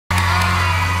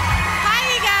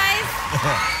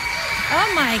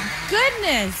Oh my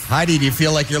goodness. Heidi, do you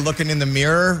feel like you're looking in the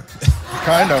mirror?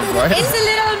 Kind of, right? It's a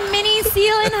little mini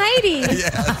seal in Heidi.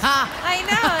 I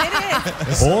know, it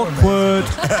is.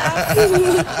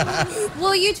 Awkward.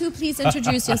 Will you two please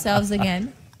introduce yourselves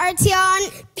again?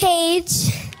 Artyon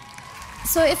Paige.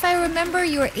 So if I remember,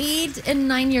 you're 8 and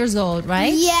 9 years old,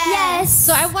 right? Yes.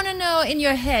 So I want to know in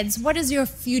your heads, what is your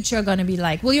future going to be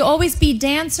like? Will you always be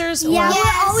dancers? Yeah, or?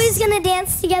 we're always going to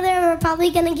dance together, and we're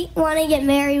probably going to want to get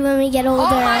married when we get older. Oh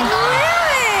my God.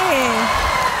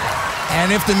 Really?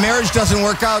 And if the marriage doesn't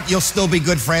work out, you'll still be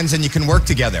good friends and you can work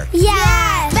together.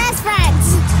 Yeah. Best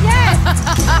friends. Yes.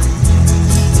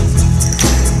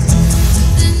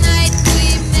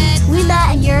 We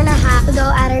met a year and a half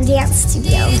ago at our dance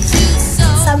studio.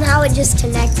 Somehow it just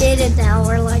connected, and now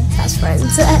we're like best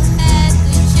friends.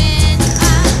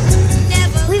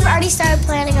 We've already started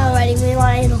planning our wedding. We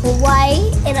want it in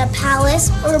Hawaii, in a palace,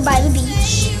 or by the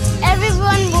beach.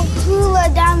 Everyone will hula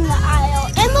down the aisle,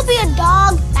 and there'll be a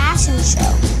dog fashion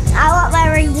show. I want my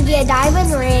ring to be a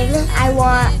diamond ring. I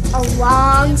want a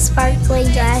long,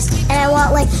 sparkling dress, and I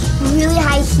want like really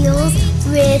high heels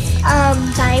with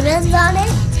diamonds on it.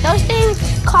 Those things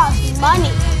cost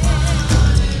money.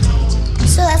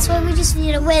 So that's why we just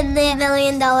need to win the $1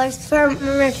 million for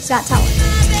America's Got Talent.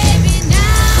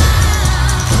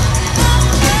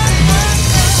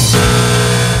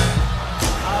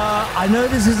 I know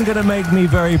this isn't going to make me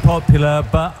very popular,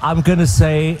 but I'm going to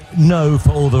say no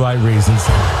for all the right reasons.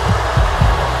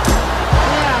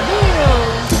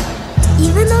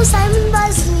 Even though Simon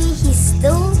buzzed me, he's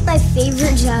still my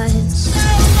favorite judge.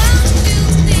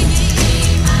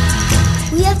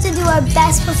 We have to do our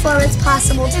best performance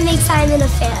possible to make Simon a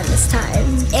fan this time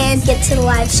and get to the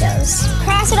live shows.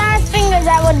 Crossing our fingers,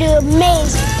 that will do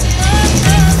amazing.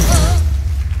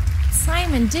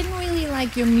 Simon didn't really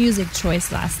like your music choice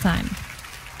last time.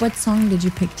 What song did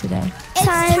you pick today? It's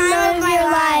time of your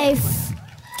life.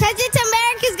 Because it's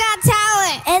America's Got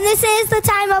Talent. And this is the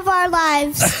time of our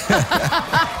lives.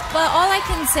 Well, all I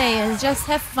can say is just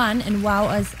have fun and wow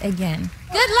us again.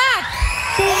 Good luck!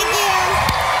 Thank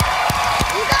you.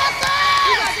 You got this!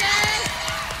 You got this!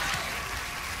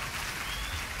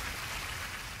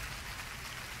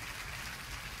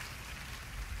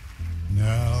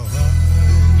 Now I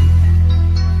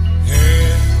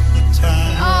had the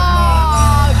time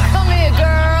of my come here,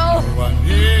 girl. life. Oh, I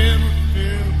never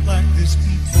felt like this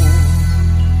before.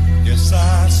 Yes,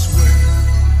 I swear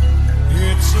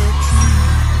it's a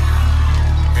truth,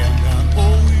 and I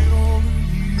owe it all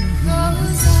to you.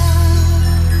 'Cause I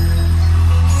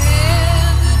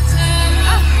had the time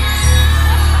of my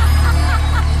life,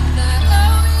 and I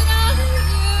owe it all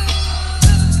to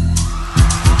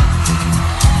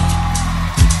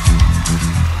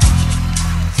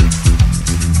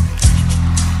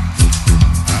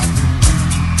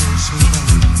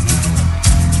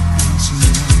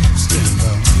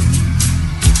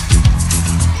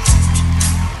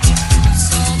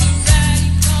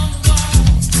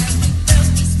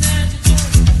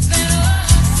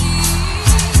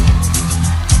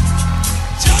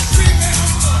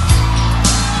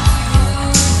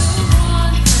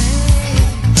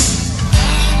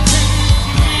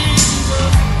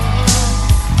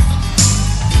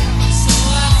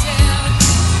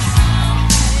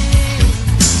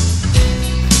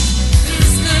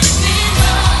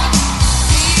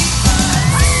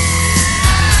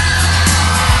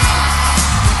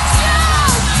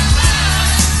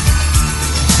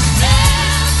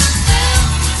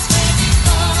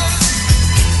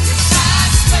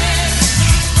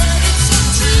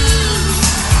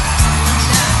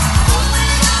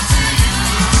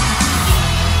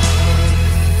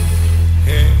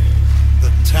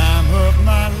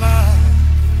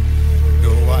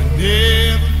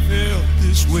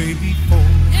way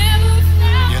before.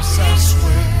 Yes, I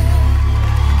swear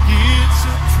it's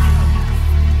a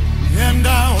truth, and I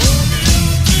owe it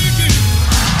to you.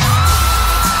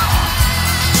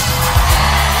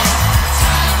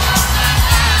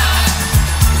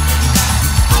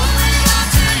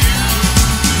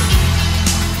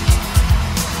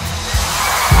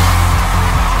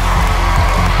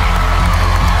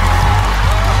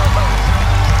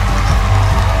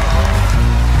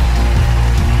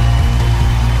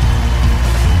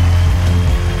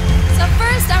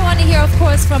 Of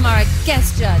course, from our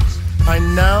guest judge. I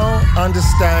now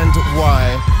understand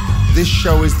why this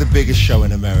show is the biggest show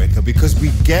in America, because we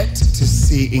get to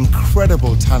see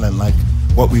incredible talent like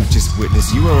what we've just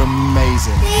witnessed. You are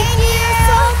amazing. Thank you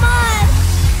so much.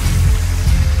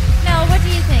 Now, what do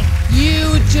you think?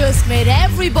 You just made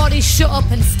everybody shut up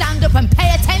and stand up and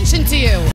pay attention to you.